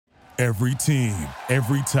Every team,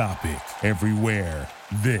 every topic, everywhere.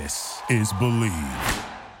 This is Believe.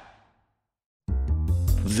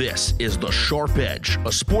 This is The Sharp Edge,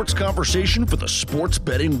 a sports conversation for the sports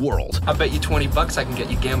betting world. I bet you $20 I can get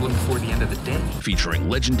you gambling before the end of the day. Featuring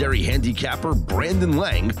legendary handicapper Brandon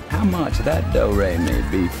Lang. How much that do-re may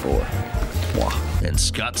be for? And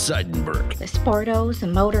Scott Seidenberg. The sportos,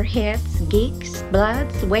 motorheads, geeks,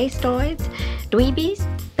 bloods, wastoids, dweebies,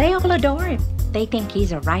 they all adore him. They think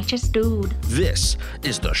he's a righteous dude. This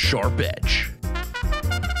is The Sharp Edge.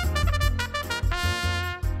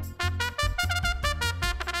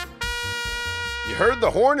 You heard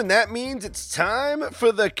the horn, and that means it's time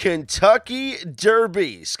for the Kentucky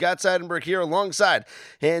Derby. Scott Seidenberg here alongside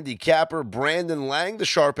handicapper Brandon Lang, the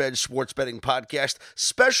Sharp Edge Sports Betting Podcast,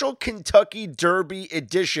 special Kentucky Derby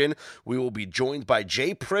edition. We will be joined by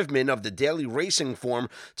Jay Privman of the Daily Racing Form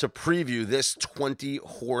to preview this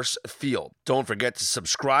 20-horse field. Don't forget to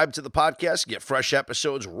subscribe to the podcast, get fresh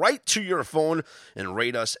episodes right to your phone, and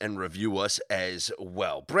rate us and review us as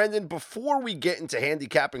well. Brandon, before we get into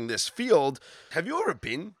handicapping this field, have you ever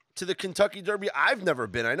been to the Kentucky Derby? I've never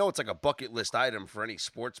been. I know it's like a bucket list item for any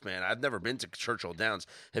sportsman. I've never been to Churchill Downs.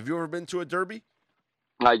 Have you ever been to a Derby?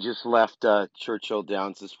 I just left Churchill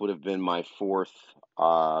Downs. This would have been my fourth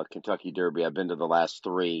Kentucky Derby. I've been to the last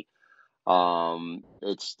three.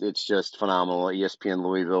 It's just phenomenal. ESPN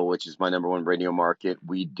Louisville, which is my number one radio market,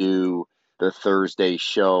 we do the Thursday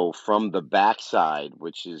show from the backside,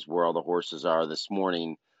 which is where all the horses are. This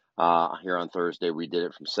morning here on Thursday, we did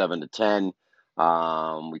it from 7 to 10.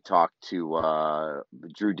 We talked to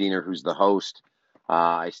Drew Diener, who's the host.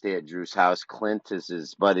 I stay at Drew's house. Clint is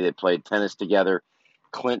his buddy. They played tennis together.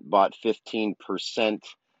 Clint bought 15%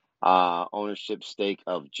 ownership stake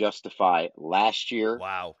of Justify last year.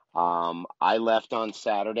 Wow. I left on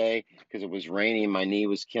Saturday because it was raining. My knee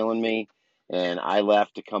was killing me. And I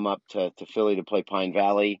left to come up to Philly to play Pine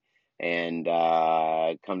Valley. And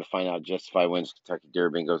come to find out, Justify wins Kentucky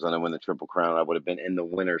Derby and goes on to win the Triple Crown. I would have been in the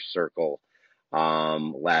winner's circle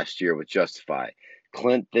last year with Justify.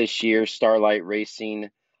 Clint this year, Starlight Racing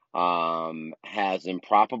has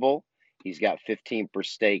Improbable. He's got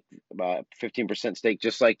 15% stake,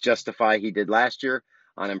 just like Justify he did last year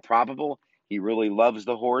on Improbable. He really loves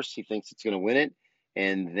the horse. He thinks it's going to win it.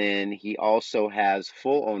 And then he also has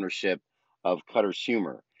full ownership of Cutter's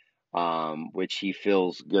Humor, which he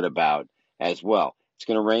feels good about as well. It's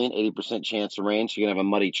going to rain, 80% chance of rain. So you're going to have a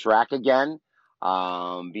muddy track again.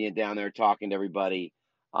 Being down there talking to everybody.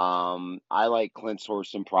 I like Clint's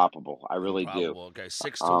horse Improbable. I really do. Okay,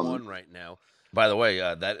 6-1 right now. By the way,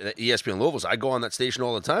 that ESPN Louisville, I go on that station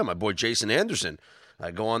all the time. My boy Jason Anderson,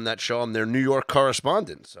 I go on that show. I'm their New York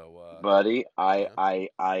correspondent. So, buddy,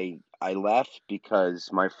 I left because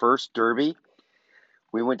my first Derby,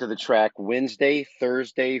 we went to the track Wednesday,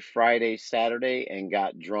 Thursday, Friday, Saturday, and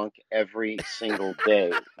got drunk every single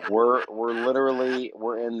day. We're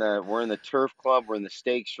in the turf club. We're in the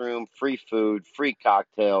stakes room. Free food, free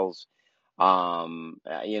cocktails.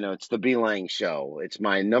 It's the B Lang show. It's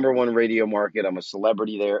my number one radio market. I'm a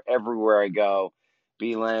celebrity there everywhere I go.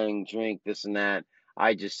 B Lang, drink this and that.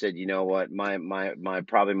 I just said, you know what? My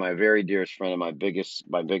probably my very dearest friend and my biggest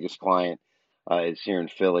client is here in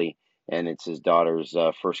Philly, and it's his daughter's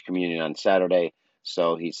first communion on Saturday.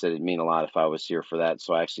 So he said it'd mean a lot if I was here for that.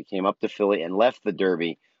 So I actually came up to Philly and left the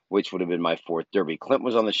Derby, which would have been my fourth Derby. Clint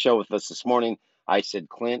was on the show with us this morning. I said,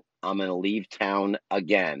 Clint, I'm going to leave town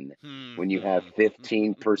again. When you have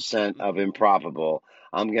 15% of Improbable,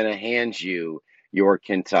 I'm going to hand you your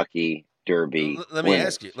Kentucky Derby. Let me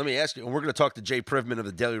ask you, and we're going to talk to Jay Privman of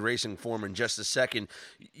the Daily Racing Form in just a second.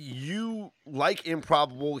 You like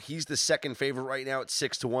Improbable. He's the second favorite right now at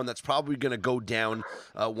 6-1. That's probably going to go down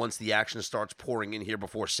once the action starts pouring in here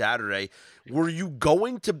before Saturday. Were you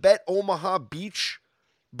going to bet Omaha Beach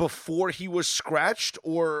before he was scratched,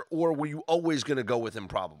 or were you always going to go with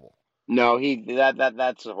Improbable? No,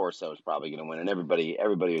 that's a horse that was probably going to win, and everybody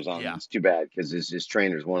was on him. It's too bad because his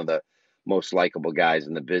trainer is one of the most likable guys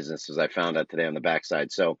in the business, as I found out today on the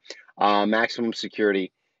backside. So, Maximum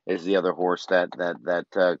Security is the other horse that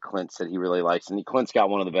Clint said he really likes, and Clint's got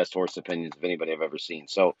one of the best horse opinions of anybody I've ever seen.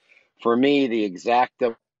 So, for me, the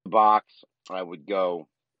exacta box, I would go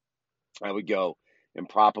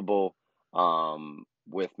Improbable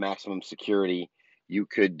with Maximum Security. You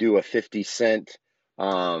could do a 50-cent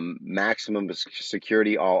Maximum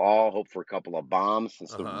Security all, hope for a couple of bombs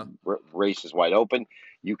since the race is wide open.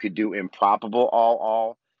 You could do Improbable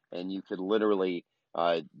all, and you could literally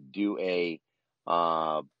do a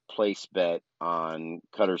place bet on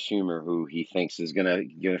Cutter's Humor, who he thinks is gonna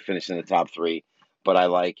finish in the top three. But I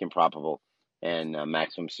like Improbable and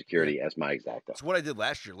Maximum Security as my exacta. It's what I did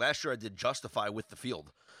last year. Last year I did Justify with the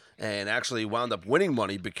field, and actually wound up winning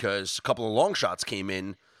money because a couple of long shots came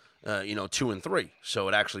in, 2 and 3. So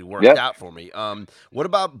it actually worked out for me. What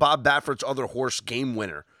about Bob Baffert's other horse, Game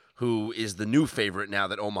Winner, who is the new favorite now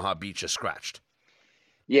that Omaha Beach has scratched?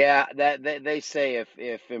 Yeah, that they say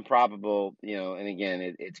if improbable, and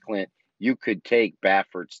again it's Clint. You could take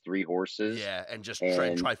Baffert's 3 horses, and just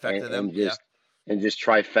trifecta them, and just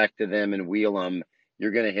trifecta them and wheel them.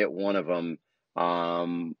 You're going to hit one of them.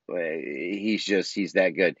 He's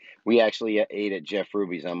that good. We actually ate at Jeff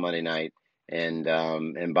Ruby's on Monday night, and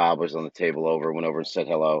Bob was on the table went over and said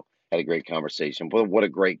hello, had a great conversation. But what a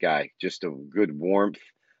great guy, just a good warmth,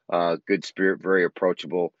 good spirit, very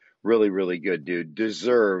approachable, really, really good dude.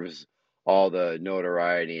 Deserves all the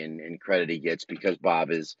notoriety and credit he gets because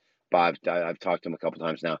I've talked to him a couple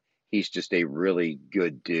times now. He's just a really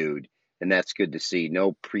good dude, and that's good to see.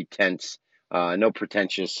 No pretense, no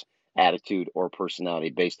pretentious attitude or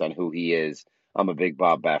personality based on who he is. I'm a big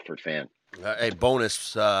Bob Baffert fan. Hey,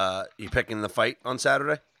 bonus, you picking the fight on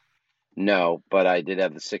Saturday? No, but I did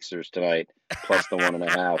have the Sixers tonight, plus the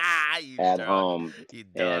 1.5 at home,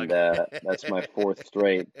 and that's my fourth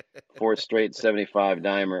straight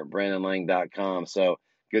 75-dimer at BrandonLang.com. So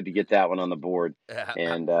good to get that one on the board.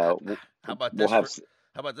 And how about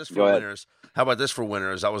this for winners? How about this for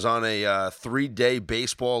winners? I was on a 3-day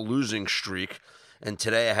baseball losing streak, and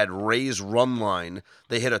today I had Rays run line.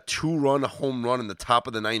 They hit a 2-run home run in the top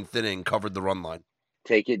of the 9th inning, covered the run line.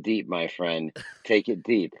 Take it deep, my friend. Take it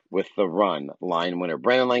deep with the run line winner.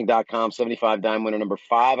 BrandonLang.com, 75-dime winner number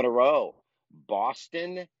 5 in a row.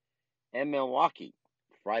 Boston and Milwaukee,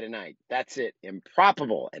 Friday night. That's it.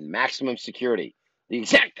 Improbable and Maximum Security. The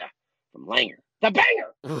exacta from Langer. The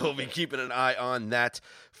banger! We'll be keeping an eye on that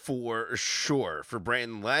for sure. For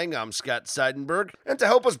Brandon Lang, I'm Scott Seidenberg. And to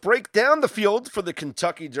help us break down the field for the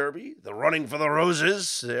Kentucky Derby, the running for the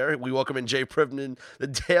roses, there we welcome in Jay Privman, the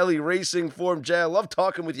Daily Racing Form. Jay, I love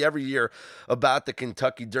talking with you every year about the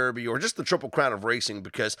Kentucky Derby or just the Triple Crown of Racing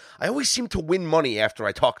because I always seem to win money after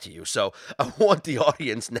I talk to you. So I want the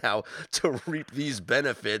audience now to reap these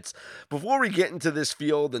benefits. Before we get into this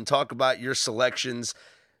field and talk about your selections,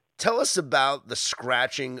 tell us about the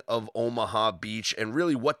scratching of Omaha Beach and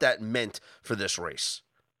really what that meant for this race.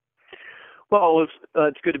 Well,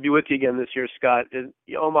 it's good to be with you again this year, Scott.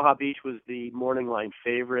 Omaha Beach was the morning line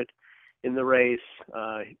favorite in the race,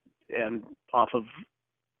 and off of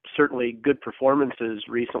certainly good performances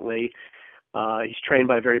recently. He's trained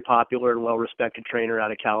by a very popular and well-respected trainer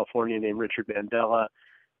out of California named Richard Mandela.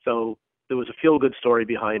 So there was a feel-good story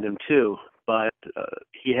behind him, too. But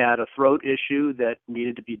he had a throat issue that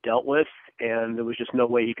needed to be dealt with, and there was just no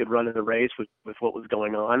way he could run in the race with what was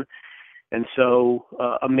going on. And so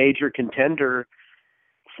a major contender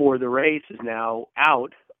for the race is now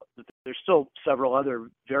out. There's still several other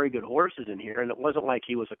very good horses in here, and it wasn't like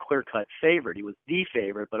he was a clear-cut favorite. He was the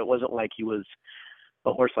favorite, but it wasn't like he was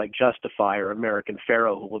a horse like Justify or American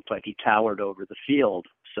Pharaoh who looked like he towered over the field.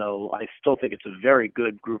 So I still think it's a very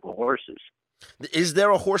good group of horses. Is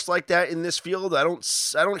there a horse like that in this field? I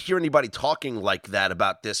don't hear anybody talking like that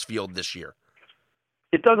about this field this year.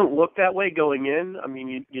 It doesn't look that way going in. I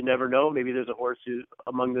mean, you never know. Maybe there's a horse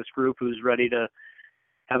among this group who's ready to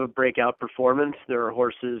have a breakout performance. There are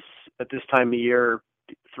horses at this time of year,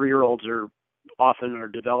 3-year-olds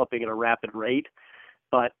often developing at a rapid rate.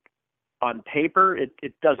 But on paper,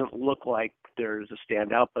 it doesn't look like there's a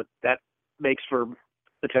standout, but that makes for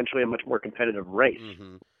potentially a much more competitive race.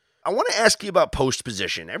 Mm-hmm. I want to ask you about post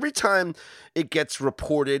position. Every time it gets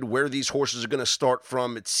reported where these horses are going to start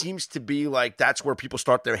from, it seems to be like that's where people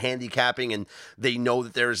start their handicapping and they know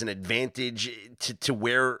that there's an advantage to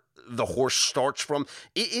where the horse starts from.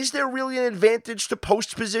 Is there really an advantage to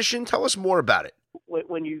post position? Tell us more about it.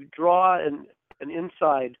 When you draw an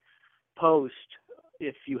inside post,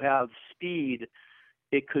 if you have speed,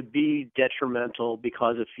 it could be detrimental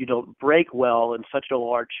because if you don't break well in such a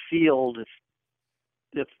large field,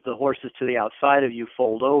 if the horses to the outside of you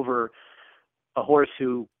fold over, a horse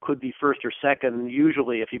who could be first or second,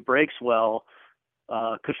 usually if he breaks well,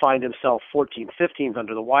 could find himself 14th, 15th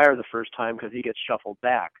under the wire the first time because he gets shuffled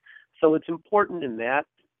back. So it's important in that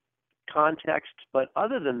context. But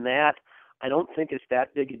other than that, I don't think it's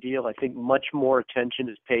that big a deal. I think much more attention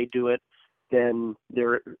is paid to it than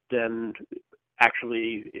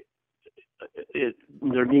actually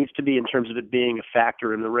there needs to be in terms of it being a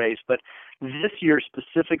factor in the race. But this year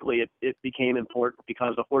specifically, it became important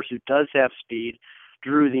because a horse who does have speed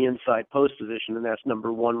drew the inside post position, and that's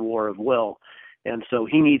number 1, War of Will. And so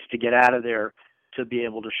he needs to get out of there to be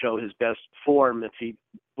able to show his best form. If he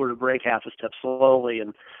were to break half a step slowly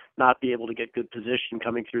and not be able to get good position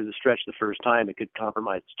coming through the stretch the first time, it could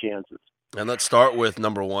compromise his chances. And let's start with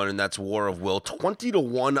number one, and that's War of Will.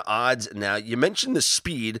 20-1 odds. Now, you mentioned the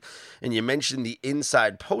speed, and you mentioned the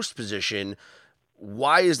inside post position.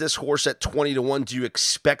 Why is this horse at 20-1? Do you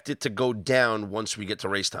expect it to go down once we get to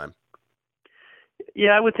race time?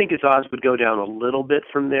 Yeah, I would think his odds would go down a little bit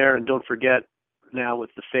from there. And don't forget, now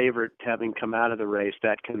with the favorite having come out of the race,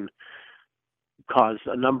 that can cause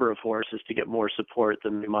a number of horses to get more support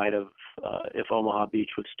than they might have if Omaha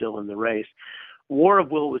Beach was still in the race. War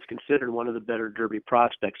of Will was considered one of the better Derby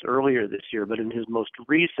prospects earlier this year, but in his most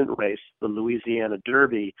recent race, the Louisiana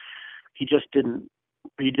Derby, he didn't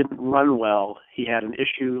run well. He had an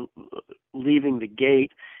issue leaving the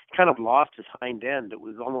gate, kind of lost his hind end. It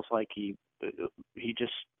was almost like he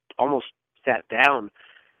just almost sat down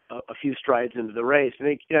a few strides into the race,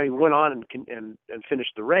 and he went on and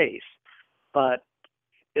finished the race, but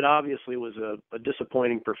it obviously was a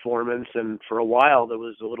disappointing performance, and for a while there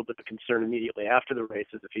was a little bit of concern immediately after the race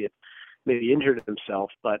as if he had maybe injured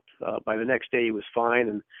himself, but by the next day he was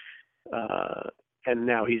fine, and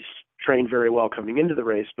now he's trained very well coming into the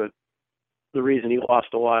race, but the reason he lost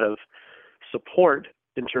a lot of support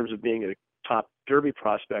in terms of being a top Derby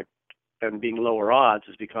prospect and being lower odds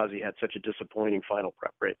is because he had such a disappointing final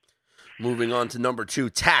prep race. Moving on to number two,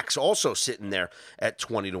 Tax, also sitting there at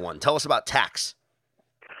 20-1. Tell us about Tax.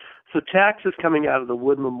 So Tax is coming out of the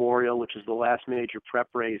Wood Memorial, which is the last major prep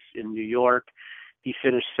race in New York. He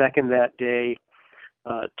finished second that day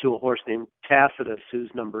to a horse named Tacitus, who's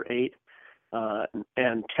number 8.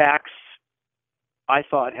 And Tax, I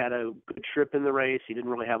thought, had a good trip in the race. He didn't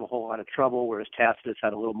really have a whole lot of trouble, whereas Tacitus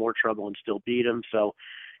had a little more trouble and still beat him. So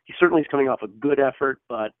he certainly is coming off a good effort,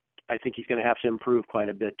 but I think he's going to have to improve quite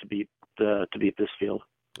a bit to beat this field.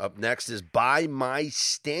 Up next is By My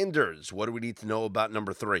Standards. What do we need to know about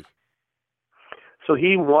number 3? So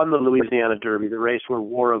he won the Louisiana Derby, the race where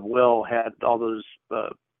War of Will had all those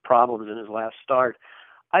problems in his last start.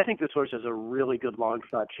 I think this horse has a really good long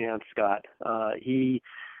shot chance, Scott. He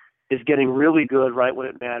is getting really good right when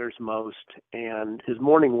it matters most, and his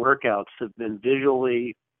morning workouts have been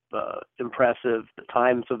visually impressive. The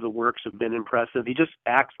times of the works have been impressive. He just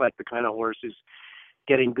acts like the kind of horse who's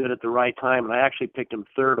getting good at the right time, and I actually picked him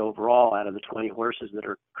 3rd overall out of the 20 horses that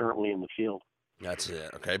are currently in the field. That's it.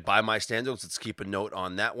 Okay, By My Standards, let's keep a note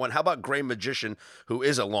on that one. How about Gray Magician, who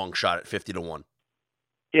is a long shot at 50-1?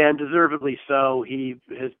 Yeah, and deservedly so. He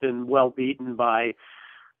has been well beaten by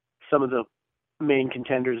some of the main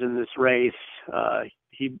contenders in this race.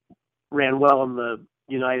 He ran well in the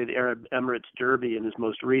United Arab Emirates Derby in his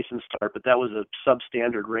most recent start, but that was a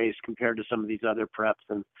substandard race compared to some of these other preps,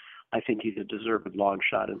 and I think he's a deserved long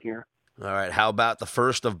shot in here. All right, how about the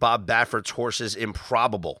first of Bob Baffert's horses,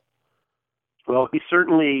 Improbable? Well, he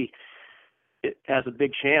certainly has a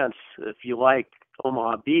big chance. If you like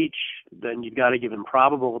Omaha Beach, then you've got to give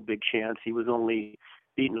Improbable a big chance. He was only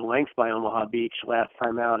beaten a length by Omaha Beach last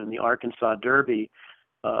time out in the Arkansas Derby,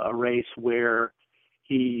 a race where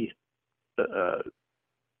he, I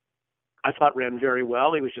thought, ran very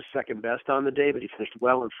well. He was just second best on the day, but he finished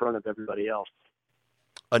well in front of everybody else.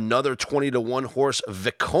 Another 20-1 horse,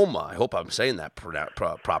 Vekoma. I hope I'm saying that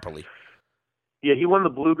properly. Yeah, he won the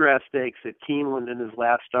Bluegrass Stakes at Keeneland in his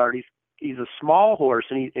last start. He's a small horse,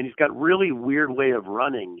 and he's got really weird way of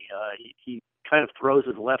running. He kind of throws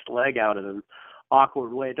his left leg out in an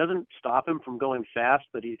awkward way. It doesn't stop him from going fast,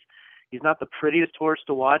 but he's not the prettiest horse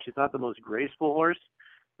to watch. He's not the most graceful horse,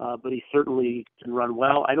 but he certainly can run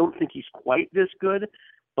well. I don't think he's quite this good,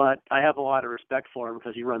 but I have a lot of respect for him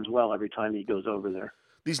because he runs well every time he goes over there.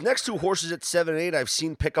 These next two horses at 7-8 I've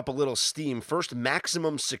seen pick up a little steam. First,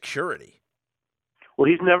 Maximum Security. Well,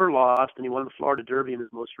 he's never lost, and he won the Florida Derby in his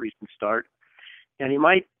most recent start. And he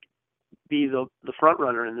might be the front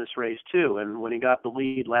runner in this race, too. And when he got the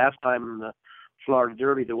lead last time in the Florida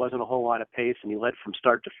Derby, there wasn't a whole lot of pace, and he led from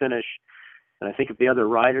start to finish. And I think if the other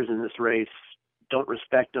riders in this race don't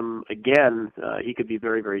respect him again, he could be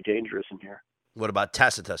very, very dangerous in here. What about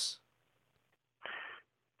Tacitus?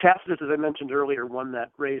 Tacitus, as I mentioned earlier, won that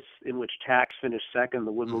race in which Tax finished second,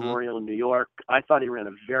 the Wood Memorial in New York. I thought he ran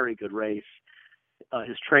a very good race.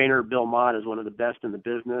 His trainer, Bill Mott, is one of the best in the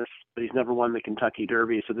business, but he's never won the Kentucky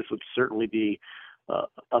Derby, so this would certainly be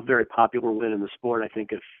a very popular win in the sport, I think,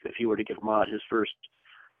 if he were to give Mott his first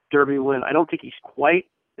Derby win. I don't think he's quite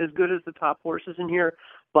as good as the top horses in here,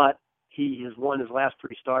 but he has won his last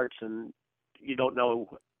 3 starts, and you don't know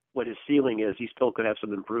what his ceiling is. He still could have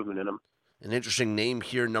some improvement in him. An interesting name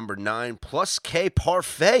here, number 9, Plus K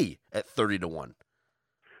Parfait at 30-1.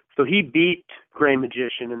 So he beat Gray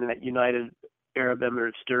Magician in that United Arab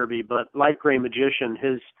Emirates Derby. But like Gray Magician,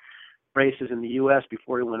 his races in the U.S.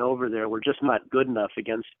 before he went over there were just not good enough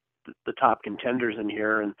against the top contenders in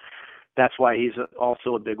here, and that's why he's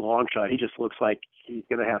also a big long shot. He just looks like he's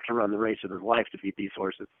going to have to run the race of his life to beat these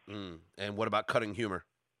horses. And what about Cutting Humor?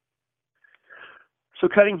 So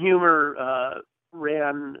Cutting Humor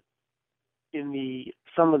ran in the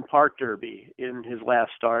Sunland Park Derby in his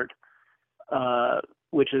last start,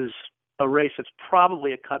 which is a race that's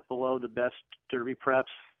probably a cut below the best Derby preps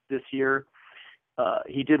this year.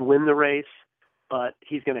 He did win the race, but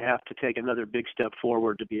he's going to have to take another big step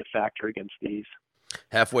forward to be a factor against these.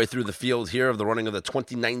 Halfway through the field here of the running of the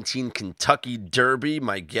 2019 Kentucky Derby,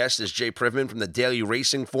 my guest is Jay Privman from the Daily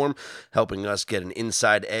Racing Form, helping us get an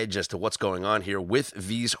inside edge as to what's going on here with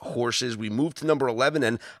these horses. We move to number 11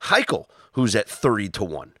 and Heichel, who's at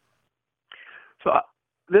 30-1. So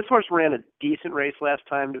this horse ran a decent race last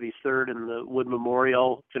time to be third in the Wood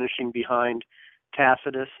Memorial, finishing behind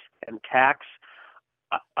Tacitus and Tax.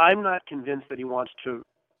 I'm not convinced that he wants to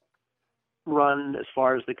run as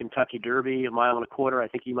far as the Kentucky Derby, 1.25 miles. I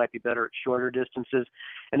think he might be better at shorter distances.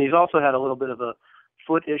 And he's also had a little bit of a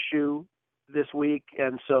foot issue this week.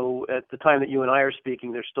 And so at the time that you and I are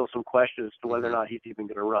speaking, there's still some questions as to whether or not he's even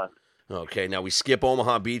going to run. Okay, now we skip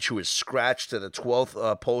Omaha Beach, who is scratched to the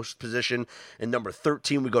 12th post position. And number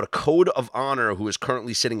 13, we go to Code of Honor, who is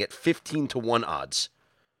currently sitting at 15-1 odds.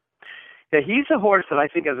 Yeah, he's a horse that I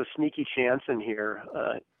think has a sneaky chance in here.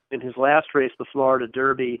 In his last race, the Florida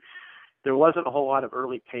Derby, there wasn't a whole lot of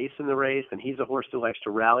early pace in the race, and he's a horse who likes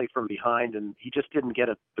to rally from behind, and he just didn't get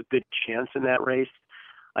a good chance in that race.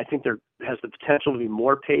 I think there has the potential to be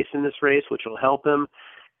more pace in this race, which will help him.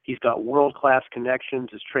 He's got world-class connections.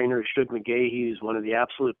 His trainer is Shug McGahee, who's one of the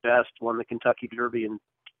absolute best, won the Kentucky Derby in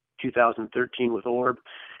 2013 with Orb.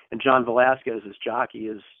 And John Velasquez, his jockey,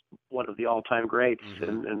 is one of the all-time greats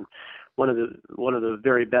and one of the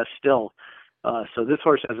very best still. So this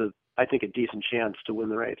horse has, I think, a decent chance to win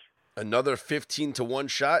the race. Another 15-1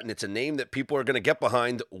 shot, and it's a name that people are going to get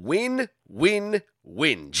behind. Win, win,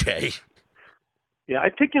 win, Jay. Yeah, I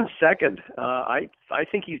picked him second. I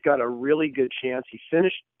think he's got a really good chance. He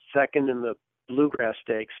finished second in the Bluegrass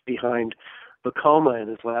Stakes behind Vekoma in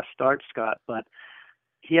his last start, Scott, but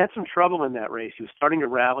he had some trouble in that race. He was starting to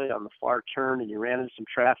rally on the far turn, and he ran into some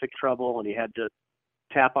traffic trouble, and he had to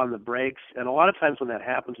tap on the brakes. And a lot of times when that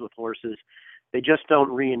happens with horses, they just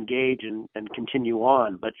don't re-engage and continue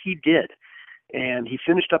on. But he did. And he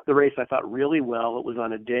finished up the race, I thought, really well. It was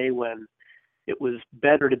on a day when it was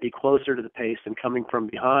better to be closer to the pace than coming from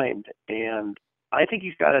behind. And I think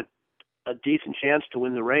he's got a decent chance to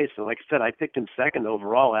win the race. And like I said, I picked him second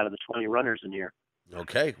overall out of the 20 runners in here.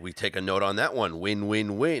 Okay, we take a note on that one. Win,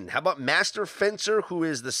 win, win. How about Master Fencer, who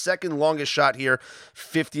is the second longest shot here,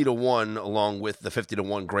 50-1, along with the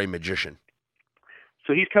 50-1 Gray Magician?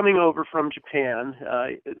 So he's coming over from Japan.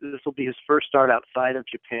 This will be his first start outside of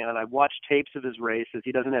Japan. I've watched tapes of his races.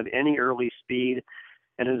 He doesn't have any early speed.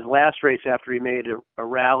 And in his last race after he made a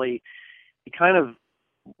rally, he kind of,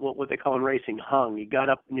 what they call in racing, hung. He got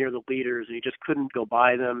up near the leaders, and he just couldn't go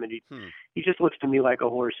by them. And he just looks to me like a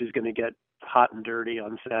horse who's going to get hot and dirty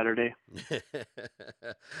on Saturday.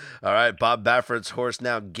 All right, Bob Baffert's horse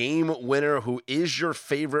now, Game Winner, who is your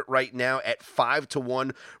favorite right now at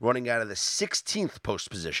 5-1, running out of the 16th post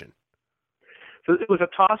position. So it was a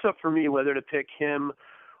toss-up for me whether to pick him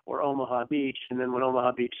or Omaha Beach. And then when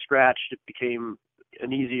Omaha Beach scratched, it became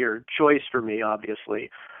an easier choice for me, obviously.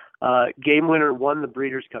 Game Winner won the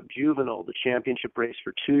Breeders' Cup Juvenile, the championship race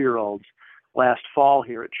for 2-year-olds, last fall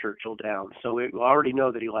here at Churchill Downs. So we already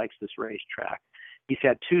know that he likes this racetrack. He's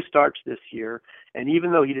had 2 starts this year, and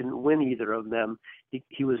even though he didn't win either of them,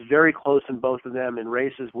 he was very close in both of them in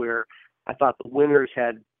races where I thought the winners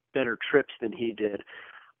had better trips than he did.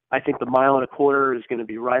 I think the 1.25 miles is going to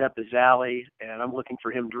be right up his alley, and I'm looking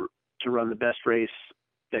for him to run the best race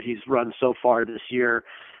that he's run so far this year.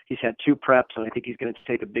 He's had 2 preps, and I think he's going to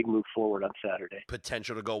take a big move forward on Saturday.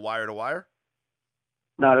 Potential to go wire to wire?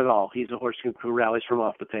 Not at all. He's a horse who rallies from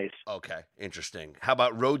off the pace. Okay, interesting. How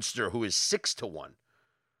about Roadster, who is 6-1?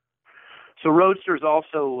 So Roadster is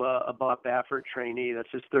also a Bob Baffert trainee.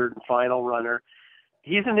 That's his third and final runner.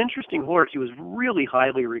 He's an interesting horse. He was really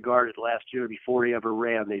highly regarded last year before he ever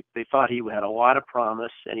ran. They thought he had a lot of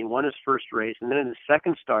promise, and he won his first race. And then in his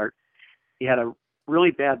second start, he had a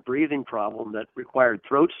really bad breathing problem that required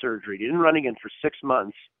throat surgery. He didn't run again for 6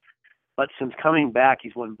 months, but since coming back,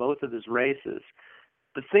 he's won both of his races.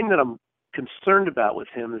 The thing that I'm concerned about with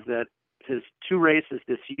him is that his 2 races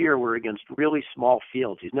this year were against really small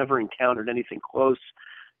fields. He's never encountered anything close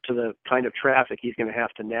to the kind of traffic he's going to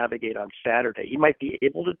have to navigate on Saturday. He might be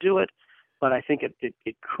able to do it, but I think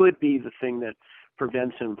it could be the thing that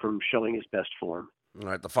prevents him from showing his best form. All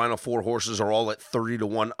right, the final 4 horses are all at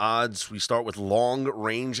 30-1 odds. We start with Long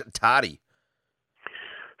Range Toddy.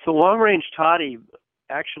 So Long Range Toddy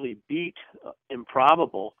actually beat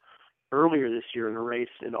Improbable earlier this year in a race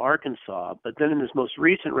in Arkansas, but then in his most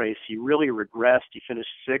recent race, he really regressed. He finished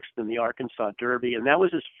 6th in the Arkansas Derby, and that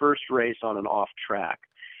was his first race on an off track.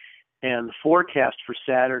 And the forecast for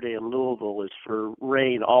Saturday in Louisville is for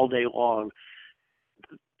rain all day long.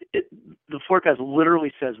 The forecast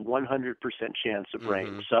literally says 100% chance of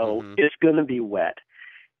rain, so it's going to be wet.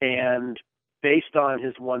 And based on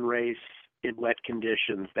his one race in wet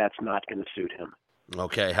conditions, that's not going to suit him.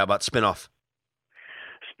 Okay, how about Spinoff?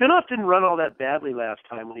 Spinoff didn't run all that badly last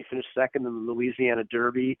time when he finished 2nd in the Louisiana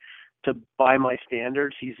Derby. By my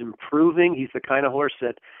standards, he's improving. He's the kind of horse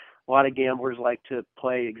that a lot of gamblers like to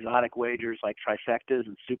play exotic wagers like trifectas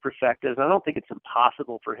and superfectas. I don't think it's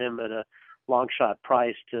impossible for him at a long shot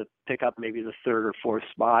price to pick up maybe the 3rd or 4th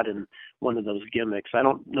spot in one of those gimmicks. I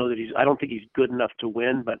don't think he's good enough to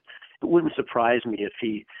win, but it wouldn't surprise me if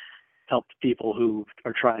he helped people who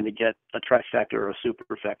are trying to get a trifecta or a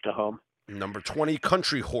superfecta home. Number 20,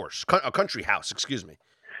 Country House, excuse me.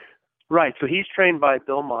 Right. So he's trained by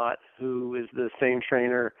Bill Mott, who is the same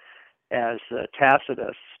trainer as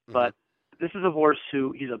Tacitus. But this is a horse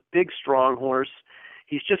he's a big, strong horse.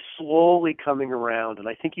 He's just slowly coming around, and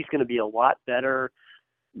I think he's going to be a lot better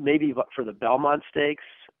maybe for the Belmont Stakes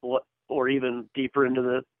or even deeper into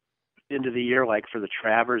the year, like for the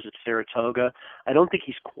Travers at Saratoga. I don't think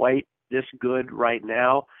he's quite this good right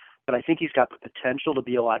now, but I think he's got the potential to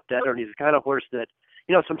be a lot better. And he's the kind of horse that,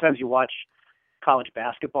 sometimes you watch college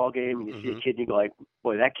basketball game and you see a kid and you go like,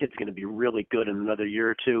 boy, that kid's going to be really good in another year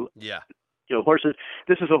or two. Yeah. Horses.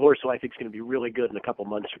 This is a horse who I think is going to be really good in a couple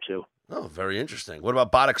months or two. Oh, very interesting. What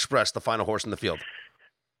about Bot Express, the final horse in the field?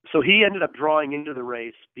 So he ended up drawing into the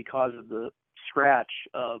race because of the scratch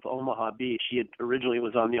of Omaha Beach. He originally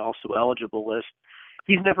was on the also eligible list.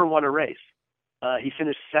 He's never won a race. He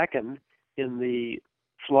finished 2nd in the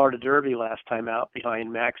Florida Derby last time out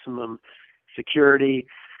behind Maximum Security.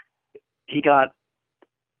 He got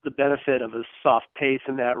the benefit of a soft pace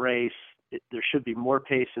in that race. There should be more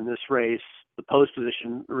pace in this race. The post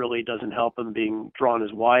position really doesn't help him being drawn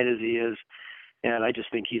as wide as he is. And I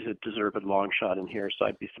just think he's a deserved long shot in here. So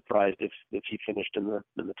I'd be surprised if he finished in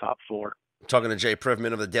the top 4. Talking to Jay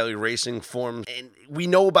Privman of the Daily Racing Form. And we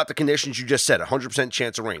know about the conditions you just said, 100%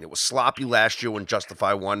 chance of rain. It was sloppy last year when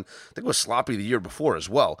Justify won. I think it was sloppy the year before as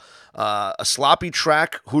well. A sloppy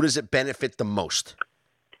track, who does it benefit the most?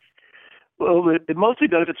 Well, it mostly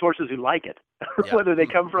benefits horses who like it, whether they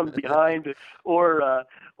come from behind or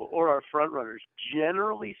our front runners.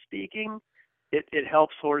 Generally speaking, it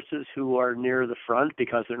helps horses who are near the front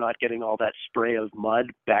because they're not getting all that spray of mud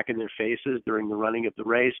back in their faces during the running of the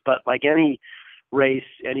race. But like any race,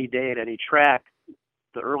 any day at any track,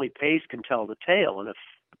 the early pace can tell the tale. And if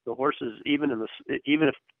the horses, even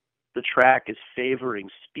if the track is favoring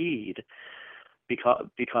speed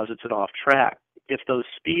because it's an off track, if those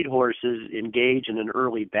speed horses engage in an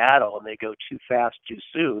early battle and they go too fast too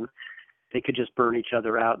soon, they could just burn each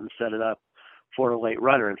other out and set it up for a late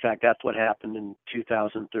runner. In fact, that's what happened in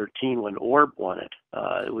 2013 when Orb won it.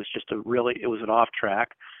 It was just it was an off track.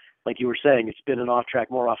 Like you were saying, it's been an off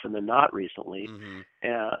track more often than not recently.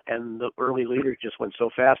 And the early leaders just went so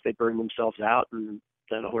fast they burned themselves out, and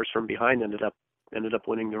then a horse from behind ended up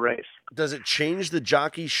winning the race. Does it change the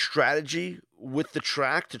jockey's strategy with the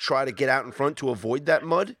track to try to get out in front to avoid that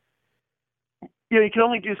mud? Yeah, you can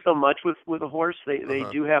only do so much with a horse. They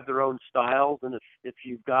do have their own styles, and if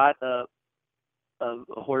you've got a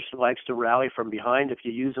horse that likes to rally from behind, if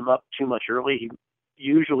you use them up too much early,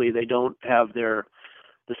 usually they don't have the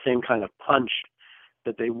same kind of punch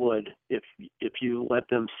that they would if you let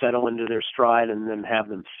them settle into their stride and then have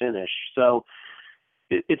them finish. So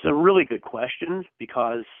it's a really good question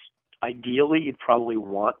because ideally you'd probably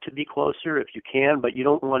want to be closer if you can, but you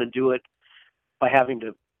don't want to do it by having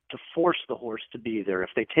to force the horse to be there. If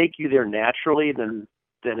they take you there naturally, then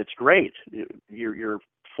it's great. You're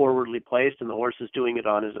forwardly placed and the horse is doing it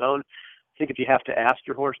on his own. I think if you have to ask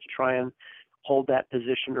your horse to try and hold that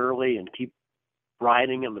position early and keep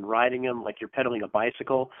riding him like you're pedaling a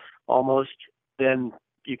bicycle almost, then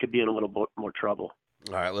you could be in a little bit more trouble.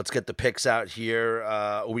 All right, let's get the picks out here.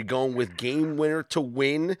 Are we going with game winner to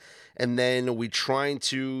win, and then are we trying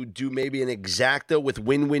to do maybe an exacta with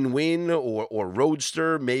win-win-win or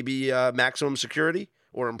roadster, maybe maximum security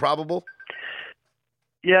or improbable?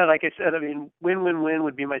 Yeah, like I said, I mean, win-win-win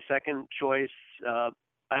would be my second choice. I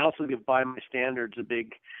also give By My Standards a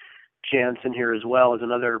big Jansen here as well as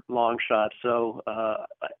another long shot. So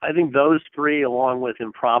I think those three, along with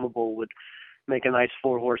Improbable, would make a nice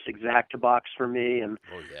 4-horse exacta box for me. And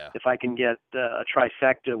if I can get a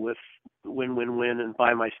trifecta with win and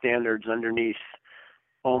by my standards underneath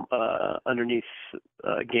game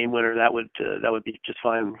winner, that would be just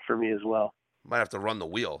fine for me as well. Might have to run the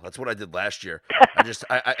wheel. That's what I did last year.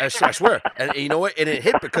 I swear. And you know what? And it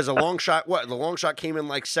hit because the long shot came in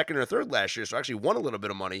like second or third last year, so I actually won a little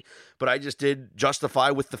bit of money, but I just did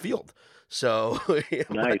Justify with the field. So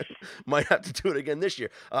nice. Might have to do it again this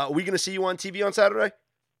year. Are we going to see you on TV on Saturday?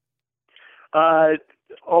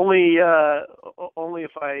 Only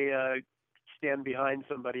if I stand behind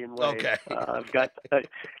somebody and wave. Okay.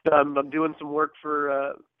 I'm doing some work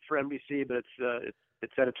for NBC, but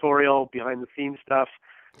it's editorial, behind the scenes stuff.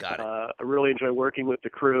 Got it. I really enjoy working with the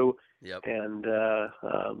crew. Yep. And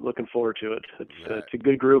looking forward to it. It's a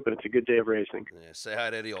good group and it's a good day of racing. Yeah, say hi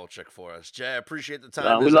to Eddie Olczyk for us. Jay, I appreciate the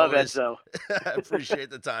time. We love Edzo. I appreciate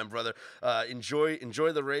the time, brother. Enjoy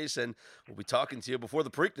the race, and we'll be talking to you before the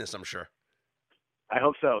Preakness, I'm sure. I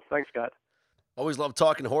hope so. Thanks, Scott. Always love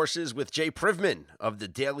talking horses with Jay Privman of the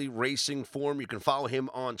Daily Racing Form. You can follow him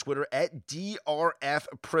on Twitter at DRF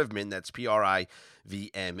Privman. That's PRIVMAN.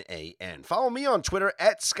 Follow me on Twitter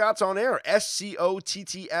at Scott's On Air,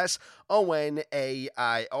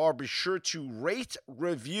 SCOTTSONAIR. Be sure to rate,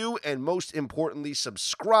 review, and most importantly,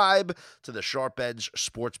 subscribe to the Sharp Edge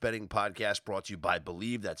Sports Betting Podcast, brought to you by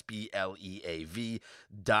Believe. That's BLEAV.com.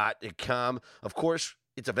 Of course,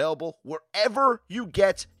 it's available wherever you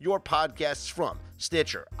get your podcasts from.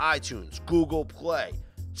 Stitcher, iTunes, Google Play,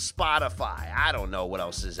 Spotify. I don't know what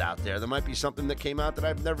else is out there. There might be something that came out that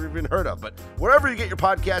I've never even heard of. But wherever you get your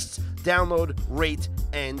podcasts, download, rate,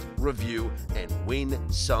 and review, and win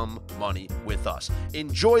some money with us.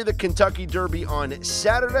 Enjoy the Kentucky Derby on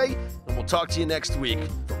Saturday, and we'll talk to you next week.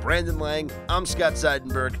 For Brandon Lang, I'm Scott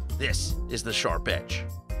Seidenberg. This is The Sharp Edge.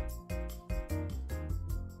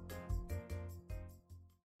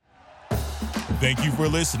 Thank you for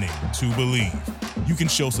listening to Believe. You can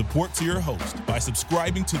show support to your host by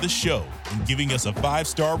subscribing to the show and giving us a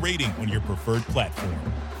 5-star rating on your preferred platform.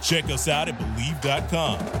 Check us out at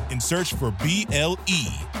Believe.com and search for BLEAV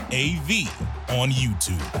on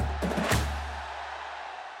YouTube.